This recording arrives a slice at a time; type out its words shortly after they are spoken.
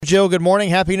Jill. Good morning.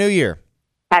 Happy New Year.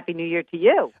 Happy New Year to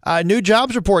you. New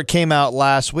jobs report came out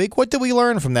last week. What did we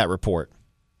learn from that report?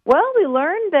 Well, we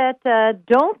learned that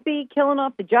don't be killing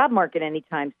off the job market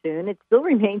anytime soon. It still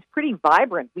remains pretty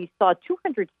vibrant. We saw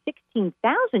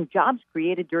 216,000 jobs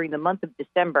created during the month of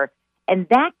December, and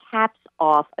that caps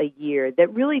off a year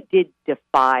that really did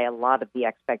defy a lot of the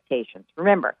expectations.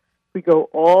 Remember, we go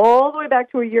all the way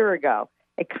back to a year ago.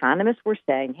 Economists were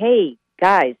saying, hey,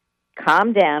 guys,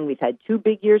 calm down. We've had 2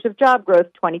 big years of job growth.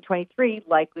 2023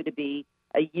 likely to be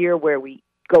a year where we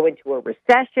go into a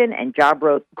recession and job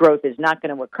growth is not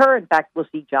going to occur. In fact, we'll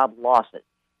see job losses.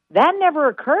 That never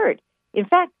occurred. In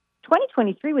fact,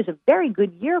 2023 was a very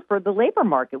good year for the labor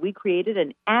market. We created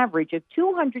an average of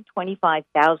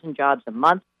 225,000 jobs a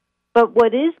month. But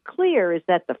what is clear is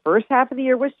that the first half of the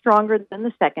year was stronger than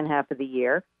the second half of the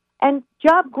year, and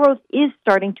job growth is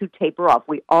starting to taper off.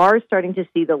 We are starting to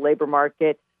see the labor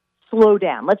market slow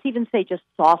down. Let's even say just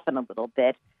soften a little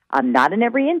bit. Not in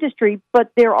every industry,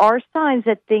 but there are signs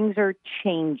that things are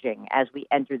changing as we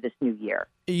enter this new year.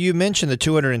 You mentioned the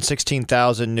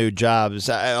 216,000 new jobs.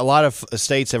 A lot of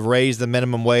states have raised the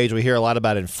minimum wage. We hear a lot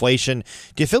about inflation.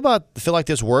 Do you feel like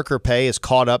this worker pay is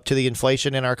caught up to the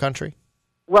inflation in our country?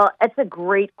 Well, it's a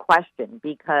great question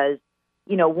because,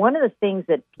 one of the things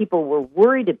that people were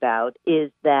worried about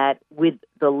is that with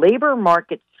the labor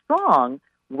market strong,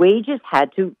 wages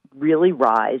had to really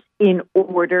rise in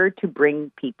order to bring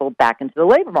people back into the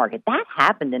labor market. That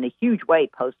happened in a huge way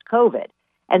post-COVID.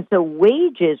 And so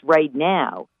wages right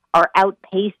now are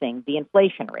outpacing the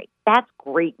inflation rate. That's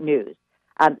great news.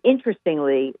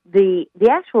 Interestingly, the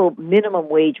actual minimum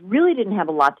wage really didn't have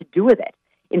a lot to do with it.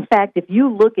 In fact, if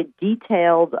you look at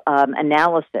detailed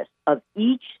analysis of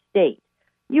each state,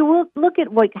 you will look at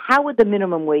how would the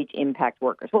minimum wage impact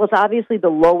workers? Well, it's obviously the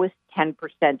lowest 10%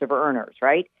 of earners,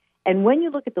 right? And when you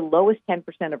look at the lowest 10%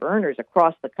 of earners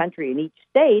across the country in each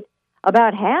state,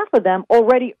 about half of them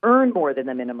already earn more than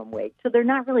the minimum wage. So they're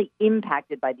not really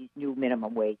impacted by these new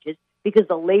minimum wages because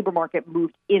the labor market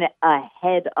moved in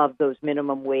ahead of those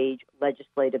minimum wage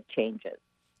legislative changes.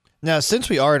 Now, since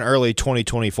we are in early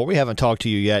 2024, we haven't talked to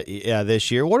you yet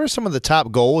this year. What are some of the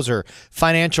top goals or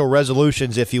financial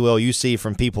resolutions, if you will, you see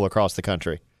from people across the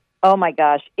country? Oh, my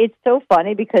gosh. It's so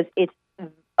funny because it's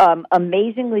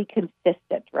amazingly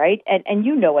consistent, right? And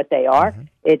you know what they are. Mm-hmm.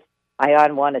 It's,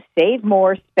 I want to save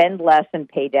more, spend less, and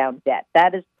pay down debt.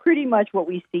 That is pretty much what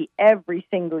we see every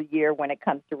single year when it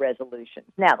comes to resolutions.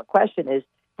 Now, the question is,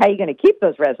 how are you going to keep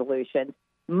those resolutions?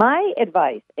 My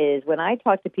advice is when I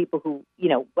talk to people who,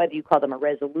 whether you call them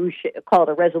call it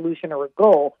a resolution or a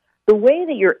goal, the way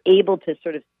that you're able to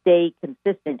sort of stay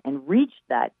consistent and reach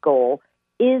that goal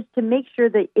is to make sure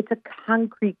that it's a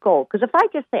concrete goal. Because if I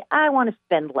just say, I want to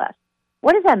spend less,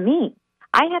 what does that mean?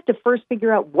 I have to first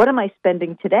figure out what am I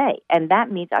spending today? And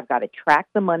that means I've got to track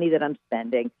the money that I'm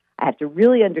spending. I have to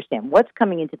really understand what's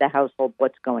coming into the household,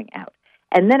 what's going out.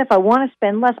 And then if I want to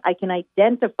spend less, I can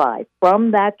identify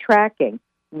from that tracking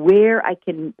where I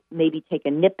can maybe take a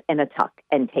nip and a tuck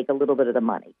and take a little bit of the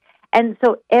money. And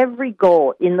so every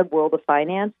goal in the world of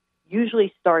finance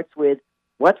usually starts with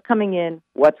what's coming in,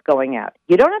 what's going out.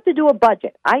 You don't have to do a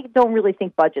budget. I don't really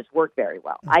think budgets work very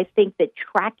well. I think that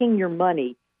tracking your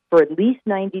money for at least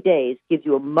 90 days gives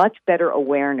you a much better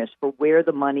awareness for where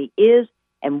the money is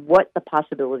and what the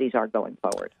possibilities are going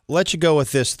forward. Let you go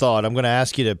with this thought. I'm going to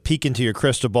ask you to peek into your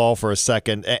crystal ball for a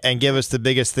second and give us the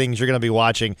biggest things you're going to be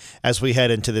watching as we head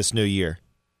into this new year.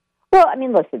 Well,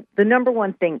 listen, the number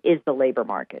one thing is the labor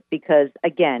market because,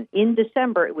 again, in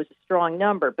December it was a strong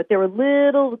number, but there were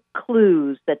little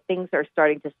clues that things are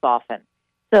starting to soften.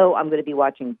 So I'm going to be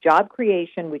watching job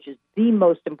creation, which is the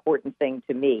most important thing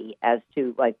to me as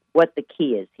to what the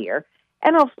key is here.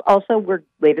 And also,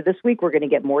 later this week, we're going to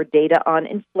get more data on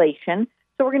inflation,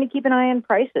 so we're going to keep an eye on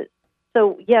prices.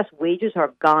 So, yes, wages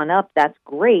have gone up. That's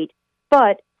great,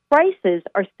 but prices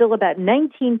are still about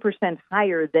 19%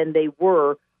 higher than they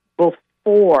were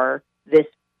before this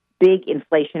big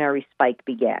inflationary spike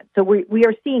began. So we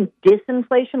are seeing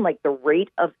disinflation, like the rate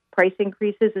of price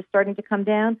increases is starting to come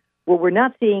down. What we're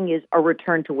not seeing is a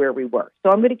return to where we were.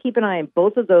 So I'm going to keep an eye on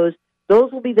both of those.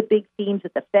 Those will be the big themes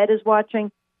that the Fed is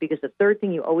watching. Because the third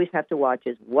thing you always have to watch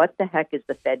is what the heck is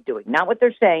the Fed doing? Not what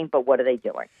they're saying, but what are they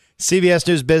doing? CBS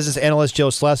News business analyst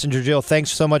Jill Schlesinger. Jill, thanks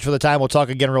so much for the time. We'll talk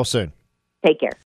again real soon. Take care.